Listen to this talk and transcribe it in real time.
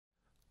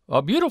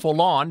A beautiful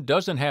lawn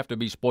doesn't have to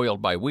be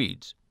spoiled by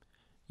weeds.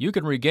 You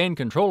can regain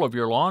control of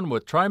your lawn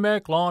with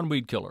Trimec Lawn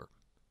Weed Killer.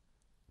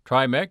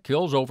 Trimec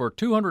kills over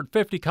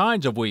 250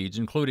 kinds of weeds,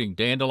 including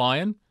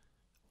dandelion,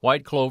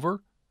 white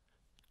clover,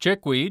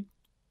 chickweed,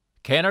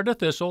 Canada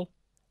thistle,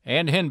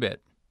 and henbit.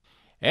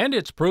 And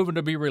it's proven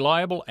to be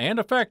reliable and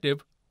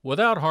effective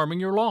without harming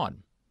your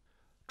lawn.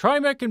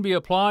 Trimec can be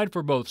applied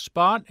for both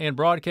spot and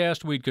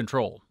broadcast weed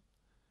control.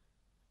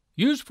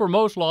 Used for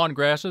most lawn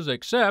grasses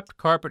except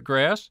carpet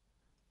grass,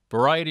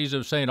 varieties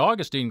of St.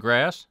 Augustine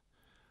grass,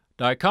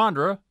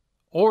 dichondra,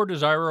 or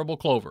desirable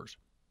clovers.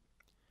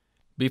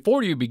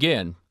 Before you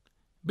begin,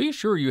 be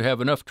sure you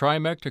have enough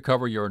Trimec to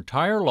cover your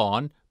entire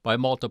lawn by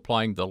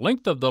multiplying the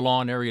length of the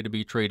lawn area to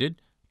be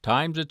treated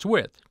times its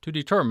width to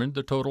determine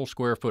the total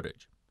square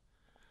footage.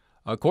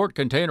 A quart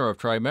container of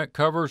Trimec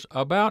covers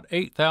about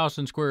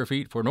 8,000 square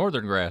feet for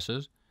northern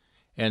grasses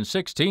and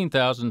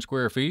 16,000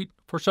 square feet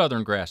for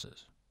southern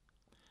grasses.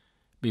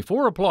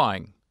 Before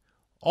applying,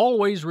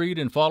 always read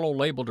and follow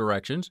label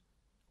directions,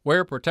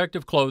 wear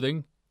protective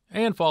clothing,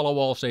 and follow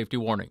all safety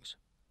warnings.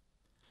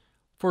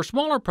 For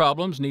smaller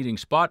problems needing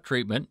spot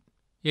treatment,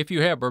 if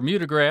you have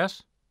Bermuda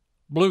grass,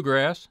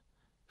 bluegrass,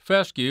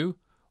 fescue,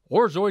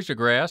 or zoysia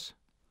grass,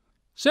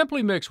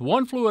 simply mix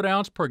 1 fluid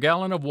ounce per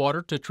gallon of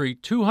water to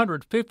treat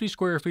 250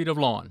 square feet of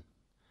lawn.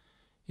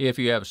 If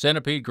you have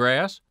centipede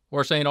grass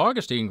or St.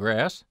 Augustine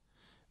grass,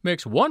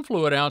 mix 1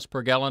 fluid ounce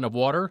per gallon of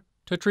water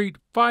to treat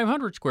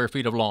 500 square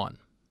feet of lawn.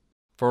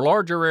 For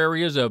larger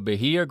areas of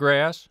Bahia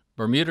grass,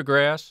 Bermuda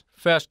grass,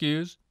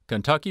 fescues,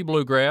 Kentucky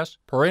bluegrass,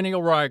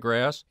 perennial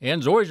ryegrass,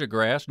 and zoysia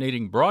grass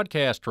needing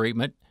broadcast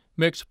treatment,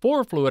 mix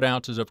 4 fluid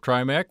ounces of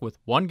Trimec with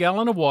 1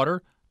 gallon of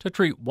water to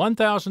treat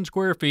 1,000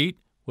 square feet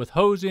with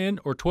hose-in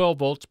or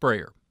 12-volt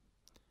sprayer.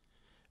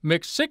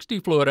 Mix 60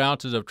 fluid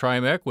ounces of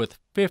Trimec with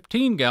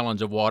 15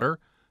 gallons of water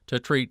to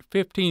treat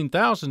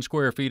 15,000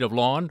 square feet of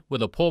lawn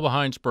with a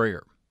pull-behind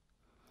sprayer.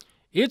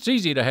 It's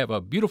easy to have a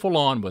beautiful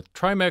lawn with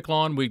Trimec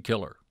Lawn Weed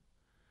Killer.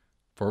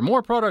 For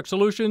more product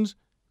solutions,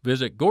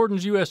 visit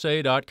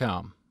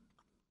GordonsUSA.com.